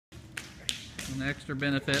An extra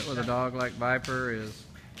benefit with a dog like Viper is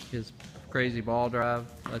his crazy ball drive.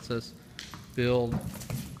 Lets us build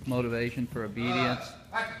motivation for obedience.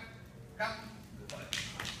 And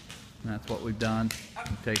that's what we've done.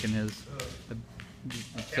 We've taken his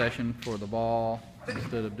obsession for the ball.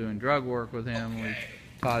 Instead of doing drug work with him, we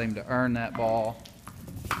taught him to earn that ball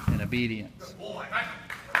in obedience.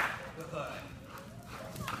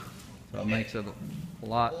 So it makes it a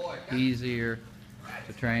lot easier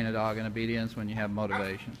to train a dog in obedience when you have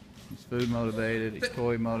motivation. He's food motivated, he's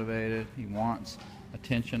toy motivated, he wants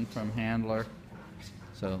attention from handler.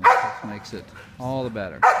 So this makes it all the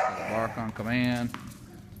better. He'll bark on command.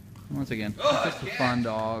 Once again, he's just a fun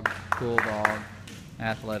dog, cool dog,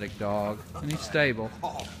 athletic dog, and he's stable,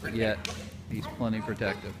 but yet he's plenty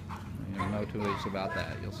protective. No two ways about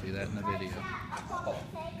that. You'll see that in the video.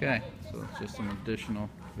 Okay, so it's just an additional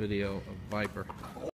video of Viper.